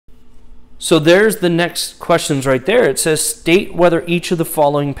So there's the next questions right there. It says, state whether each of the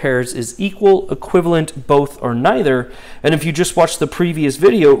following pairs is equal, equivalent, both, or neither. And if you just watched the previous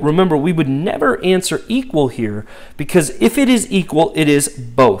video, remember we would never answer equal here, because if it is equal, it is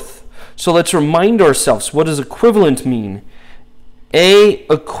both. So let's remind ourselves, what does equivalent mean? A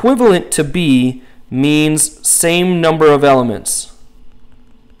equivalent to B means same number of elements.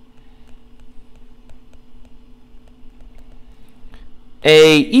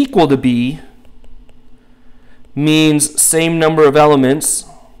 A equal to B means same number of elements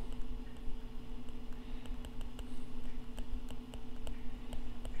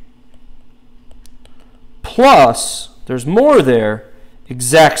plus, there's more there,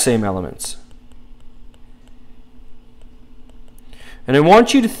 exact same elements. And I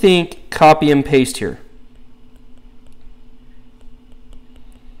want you to think copy and paste here.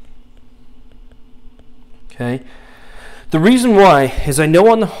 Okay? The reason why is I know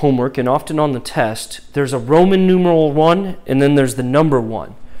on the homework and often on the test, there's a Roman numeral 1 and then there's the number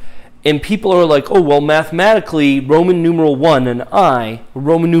 1. And people are like, oh, well, mathematically, Roman numeral 1 and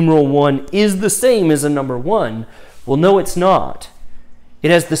Roman numeral 1 is the same as a number 1. Well, no, it's not.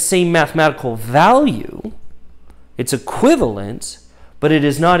 It has the same mathematical value. It's equivalent, but it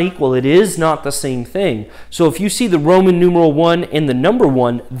is not equal. It is not the same thing. So if you see the Roman numeral 1 and the number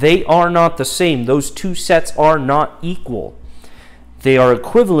 1, they are not the same. Those two sets are not equal. They are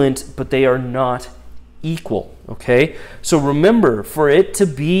equivalent, but they are not equal. Okay? So remember, for it to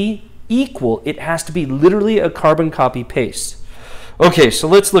be equal, it has to be literally a carbon copy paste. Okay, so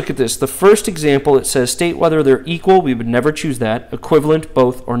let's look at this. The first example, it says state whether they're equal. We would never choose that. Equivalent,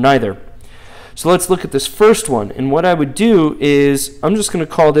 both, or neither. So let's look at this first one. And what I would do is I'm just going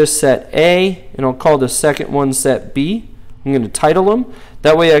to call this set A, and I'll call the second one set B. I'm going to title them.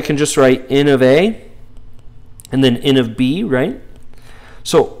 That way I can just write in of A and then in of B, right?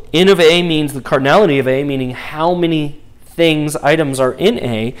 So in of A means the cardinality of A, meaning how many items are in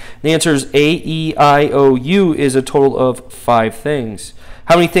A. The answer is A, E, I, O, U is a total of 5 things.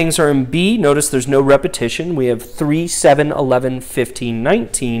 How many things are in B? Notice there's no repetition. We have 3, 7, 11, 15,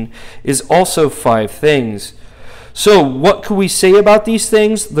 19 is also 5 things. So what could we say about these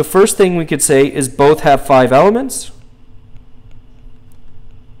things? The first thing we could say is both have 5 elements,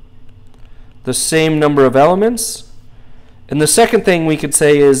 the same number of elements. And the second thing we could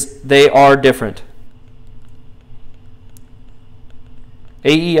say is they are different.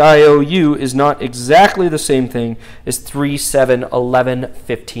 A, E, I, O, U is not exactly the same thing as 3, 7, 11,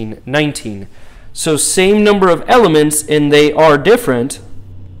 15, 19. So same number of elements and they are different.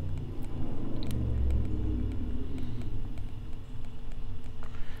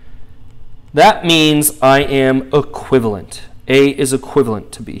 That means I am equivalent. A is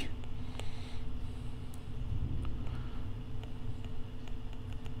equivalent to B.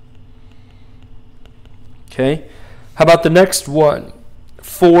 Okay. How about the next one?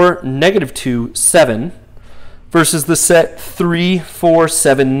 4, -2, 7 versus the set 3, 4,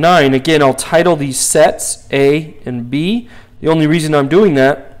 7, 9. Again, I'll title these sets A and B. The only reason I'm doing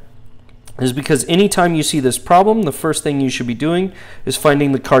that is because anytime you see this problem, the first thing you should be doing is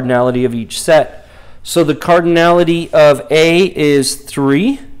finding the cardinality of each set. So the cardinality of A is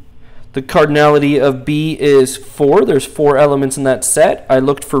 3. The cardinality of B is 4. There's 4 elements in that set. I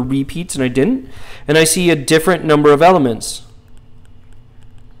looked for repeats and I didn't. And I see a different number of elements.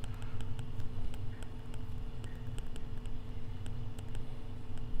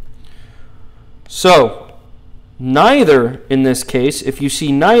 So, neither in this case, if you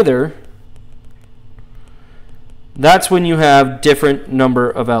see neither, that's when you have different number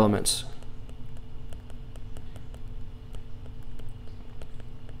of elements.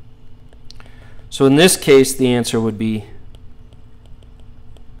 So in this case, the answer would be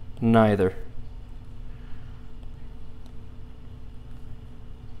neither.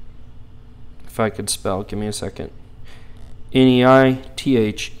 If I could spell, give me a second. N-E-I-T-H-E-R,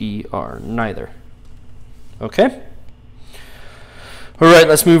 neither. Okay? All right,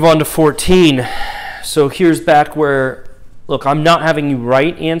 let's move on to 14. So here's back where, look, I'm not having you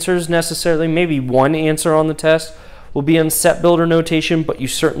write answers necessarily. Maybe one answer on the test will be in set builder notation, but you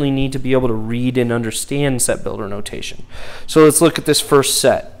certainly need to be able to read and understand set builder notation. So let's look at this first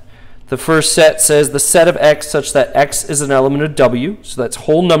set. The first set says the set of x such that x is an element of w, so that's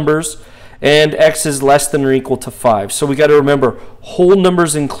whole numbers, and x is less than or equal to 5. So we got to remember whole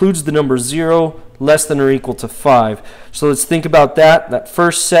numbers includes the number 0, less than or equal to 5. So let's think about that. That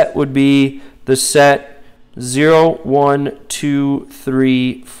first set would be the set 0, 1, 2,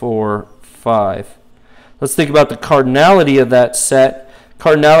 3, 4, 5. Let's think about the cardinality of that set.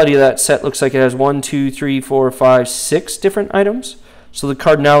 Cardinality of that set looks like it has 1, 2, 3, 4, 5, 6 different items. So the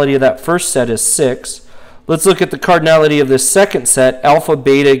cardinality of that first set is 6. Let's look at the cardinality of this second set, alpha,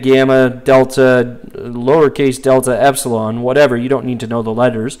 beta, gamma, delta, lowercase delta, epsilon, whatever. You don't need to know the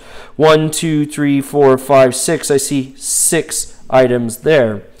letters. 1, 2, 3, 4, 5, 6. I see 6 items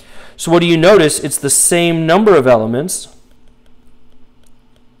there. So what do you notice? It's the same number of elements,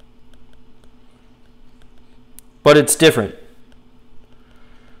 but it's different.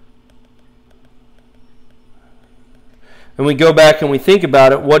 And we go back and we think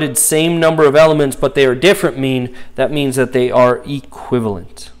about it, what did same number of elements but they are different mean? That means that they are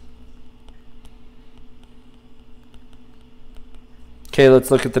equivalent. Okay, let's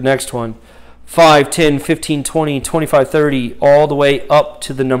look at the next one. 5, 10, 15, 20, 25, 30, all the way up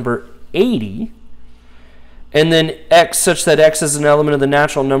to the number 80. And then x such that x is an element of the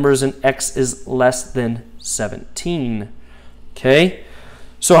natural numbers and x is less than 17. Okay,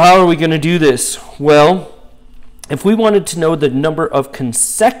 so how are we going to do this? Well, if we wanted to know the number of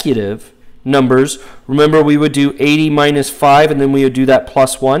consecutive numbers, remember we would do 80 minus 5 and then we would do that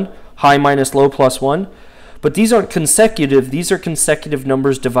plus 1, high minus low plus 1. But these aren't consecutive, these are consecutive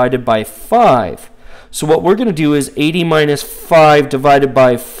numbers divided by 5. So what we're going to do is 80 minus 5 divided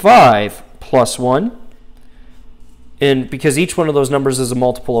by 5 plus 1. And because each one of those numbers is a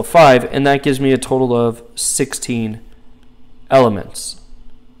multiple of 5, and that gives me a total of 16 elements.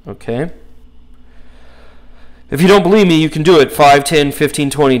 Okay? If you don't believe me, you can do it. 5, 10, 15,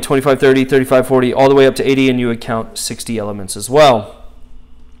 20, 25, 30, 35, 40, all the way up to 80, and you would count 60 elements as well.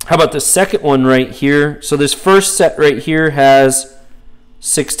 How about the second one right here? So this first set right here has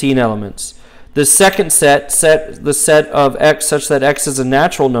 16 elements. The second set, the set of x such that x is a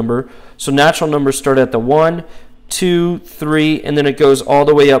natural number. So natural numbers start at the 1, 2, 3, and then it goes all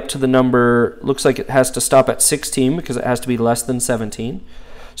the way up to the number, looks like it has to stop at 16 because it has to be less than 17.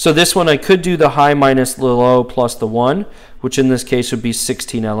 So this one I could do the high minus the low plus the 1, which in this case would be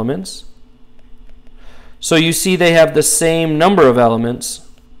 16 elements. So you see they have the same number of elements,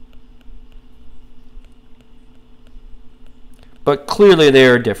 but clearly they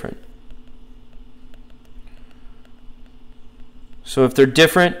are different. So if they're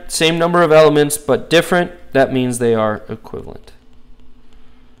different, same number of elements, but different, that means they are equivalent.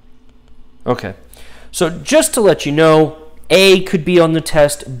 Okay, so just to let you know, A could be on the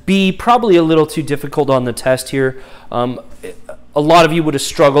test, B probably a little too difficult on the test here. A lot of you would have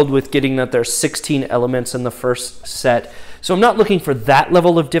struggled with getting that there's 16 elements in the first set. So I'm not looking for that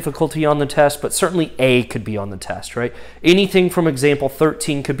level of difficulty on the test, but certainly A could be on the test, right? Anything from example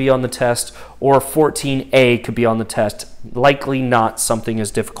 13 could be on the test, or 14A could be on the test. Likely not something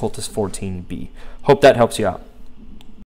as difficult as 14B. Hope that helps you out.